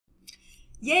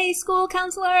Yay, school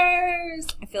counselors!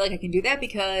 I feel like I can do that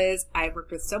because I've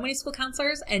worked with so many school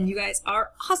counselors and you guys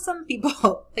are awesome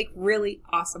people. Like really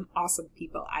awesome, awesome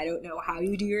people. I don't know how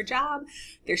you do your job.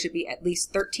 There should be at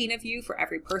least 13 of you for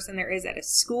every person there is at a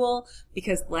school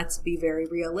because let's be very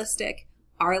realistic.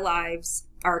 Our lives,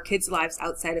 our kids' lives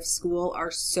outside of school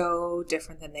are so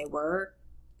different than they were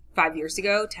 5 years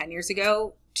ago, 10 years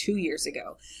ago, 2 years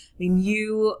ago. I mean,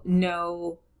 you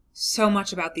know so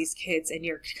much about these kids and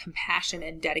your compassion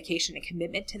and dedication and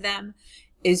commitment to them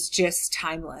is just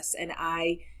timeless. And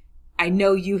I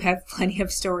know you have plenty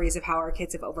of stories of how our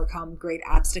kids have overcome great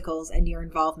obstacles and your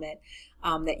involvement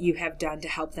that you have done to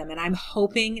help them. And I'm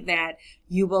hoping that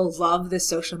you will love the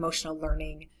social emotional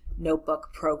learning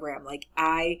notebook program.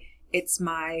 It's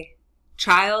my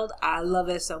child. I love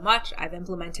it so much. I've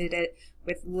implemented it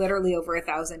with literally over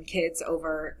 1,000 kids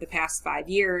over the past 5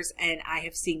 years, and I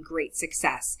have seen great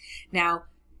success. Now,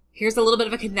 here's a little bit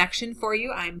of a connection for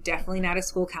you. I'm definitely not a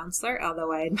school counselor,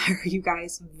 although I admire you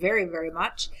guys very, very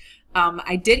much.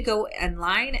 I did go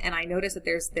online and I noticed that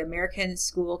there's the American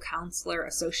School Counselor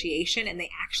Association, and they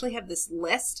actually have this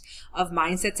list of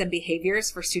mindsets and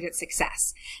behaviors for student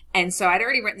success. And so I'd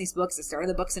already written these books. I started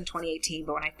the books in 2018,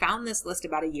 but when I found this list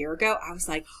about a year ago, I was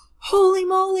like, holy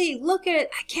moly, look at it.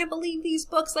 I can't believe these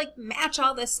books match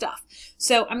all this stuff.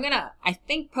 So I'm gonna, I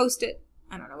think, post it.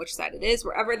 I don't know which side it is.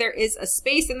 Wherever there is a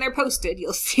space in there posted,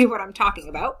 you'll see what I'm talking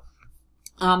about.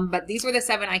 But these were the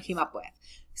 7 I came up with.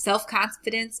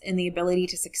 Self-confidence and the ability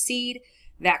to succeed.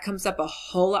 That comes up a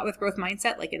whole lot with growth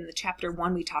mindset. Like in the chapter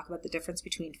 1, we talk about the difference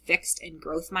between fixed and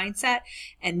growth mindset.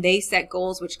 And they set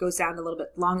goals, which goes down a little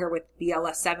bit longer with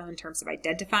BLS 7 in terms of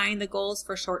identifying the goals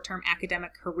for short-term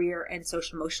academic, career, and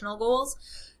social emotional goals.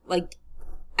 Like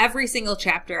every single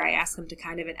chapter, I ask them to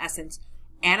kind of, in essence,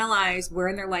 analyze where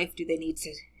in their life do they need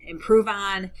to improve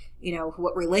on,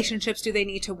 what relationships do they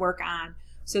need to work on.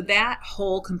 So that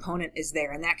whole component is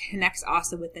there, and that connects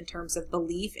also with in terms of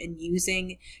belief in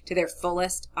using to their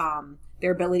fullest,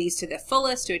 their abilities to the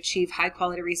fullest to achieve high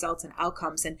quality results and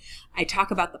outcomes. And I talk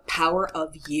about the power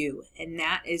of you, and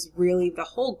that is really the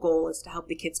whole goal, is to help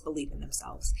the kids believe in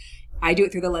themselves. I do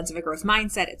it through the lens of a growth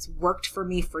mindset. It's worked for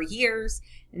me for years,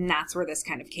 and that's where this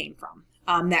kind of came from.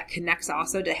 That connects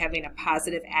also to having a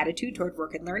positive attitude toward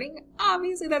work and learning.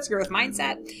 Obviously, that's growth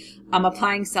mindset.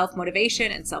 Applying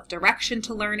self-motivation and self-direction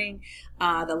to learning.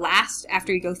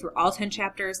 After you go through all 10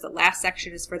 chapters, the last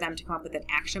section is for them to come up with an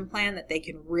action plan that they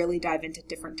can really dive into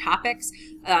different topics.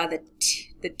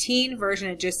 The teen version,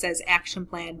 it just says action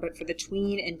plan, but for the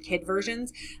tween and kid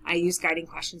versions, I use guiding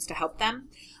questions to help them.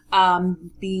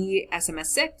 The SMS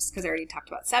 6, because I already talked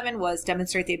about 7, was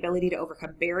demonstrate the ability to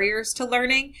overcome barriers to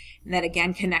learning. And that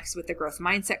again connects with the growth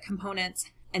mindset components.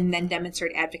 And then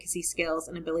demonstrate advocacy skills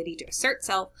and ability to assert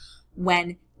self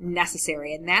when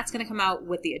necessary. And that's going to come out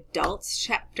with the adults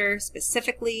chapter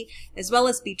specifically, as well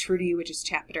as Be True to You, which is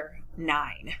chapter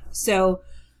 9. So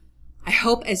I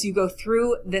hope as you go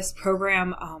through this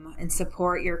program and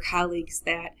support your colleagues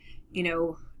that,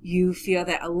 you feel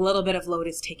that a little bit of load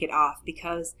is taken off,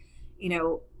 because,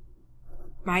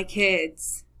 my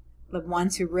kids, the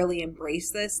ones who really embrace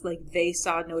this, they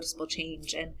saw a noticeable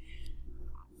change. And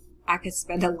I could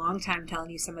spend a long time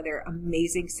telling you some of their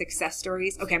amazing success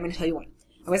stories. Okay, I'm going to tell you one.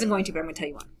 I wasn't going to, but I'm going to tell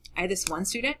you one. I had this one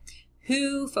student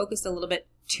who focused a little bit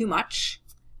too much.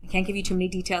 I can't give you too many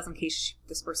details in case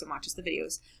this person watches the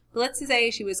videos. But let's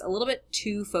say she was a little bit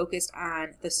too focused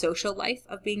on the social life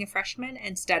of being a freshman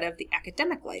instead of the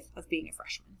academic life of being a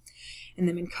freshman. And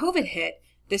then when COVID hit,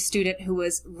 this student who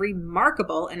was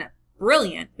remarkable and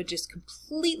brilliant, but just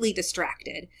completely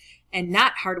distracted and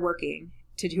not hardworking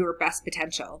to do her best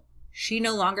potential, she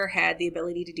no longer had the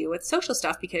ability to deal with social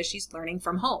stuff because she's learning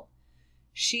from home.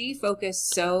 She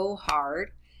focused so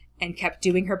hard and kept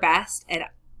doing her best, and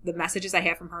the messages I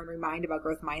have from her and Remind about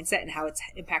growth mindset and how its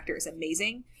impact her is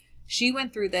amazing. She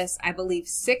went through this, I believe,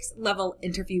 6-level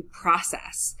interview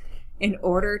process in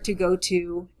order to go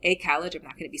to a college, I'm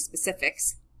not going to be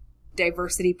specifics,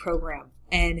 diversity program.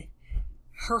 And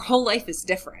her whole life is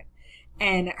different.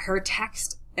 And her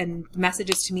text and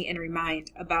messages to me and Remind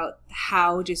about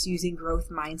how just using growth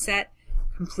mindset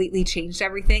completely changed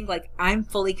everything. I'm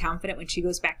fully confident when she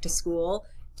goes back to school,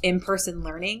 in-person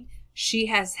learning, she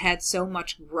has had so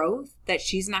much growth that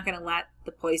she's not going to let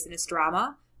the poisonous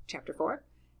drama, chapter 4,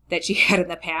 that she had in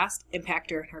the past impact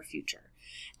her in her future.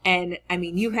 And I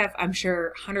mean, you have, I'm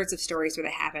sure, hundreds of stories where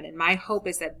that happen. And my hope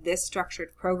is that this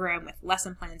structured program with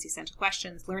lesson plans, essential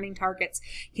questions, learning targets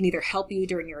can either help you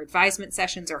during your advisement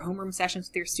sessions or homeroom sessions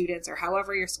with your students, or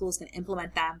however your school is going to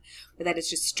implement them, but that it's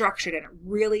just structured and it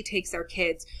really takes our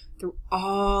kids through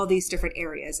all these different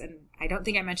areas. And I don't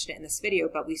think I mentioned it in this video,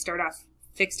 but we start off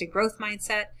fixed and growth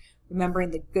mindset,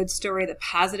 remembering the good story, the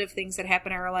positive things that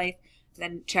happen in our life.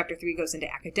 Then chapter 3 goes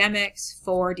into academics.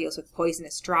 4 deals with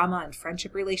poisonous drama and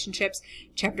friendship relationships.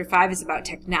 Chapter 5 is about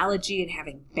technology and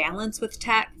having balance with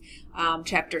tech.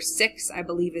 Chapter 6, I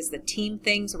believe, is the team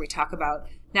things, where we talk about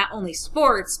not only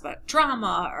sports, but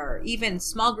drama or even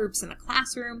small groups in a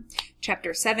classroom.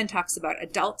 Chapter 7 talks about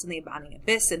adults and the abounding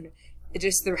abyss, and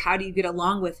just through how do you get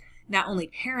along with not only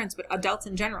parents, but adults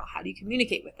in general. How do you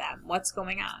communicate with them? What's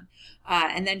going on?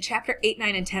 And then chapter 8,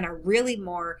 9, and 10 are really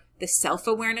more the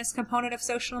self-awareness component of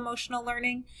social emotional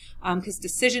learning, because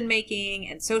decision-making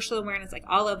and social awareness, like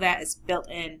all of that is built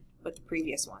in with the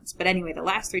previous ones. But anyway, the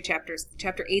last 3 chapters,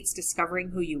 chapter 8 is discovering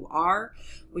who you are,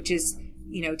 which is,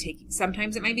 you know,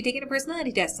 sometimes it might be taking a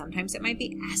personality test. Sometimes it might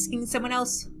be asking someone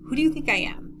else, who do you think I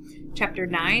am? Chapter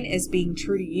 9 is being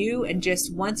true to you, and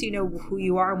just once you know who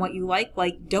you are and what you like,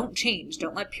 don't change.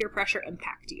 Don't let peer pressure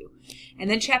impact you. And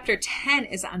then chapter 10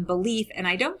 is on belief, and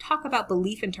I don't talk about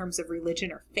belief in terms of religion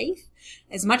or faith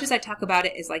as much as I talk about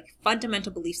it as like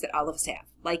fundamental beliefs that all of us have.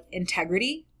 Like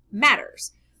integrity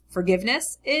matters.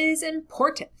 Forgiveness is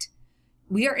important.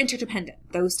 We are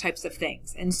interdependent, those types of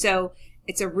things. And so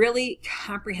it's a really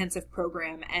comprehensive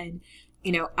program, and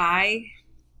you know, I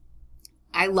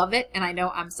love it, and I know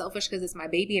I'm selfish because it's my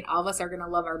baby, and all of us are going to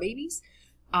love our babies.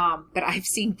 But I've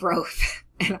seen growth,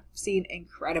 and I've seen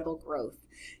incredible growth.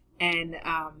 And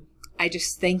I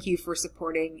just thank you for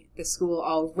supporting the school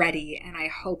already, and I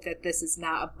hope that this is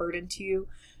not a burden to you,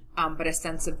 but a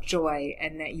sense of joy,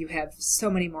 and that you have so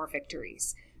many more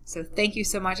victories. So thank you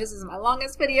so much. This is my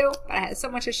longest video, but I had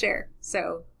so much to share.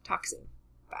 So talk soon.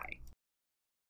 Bye.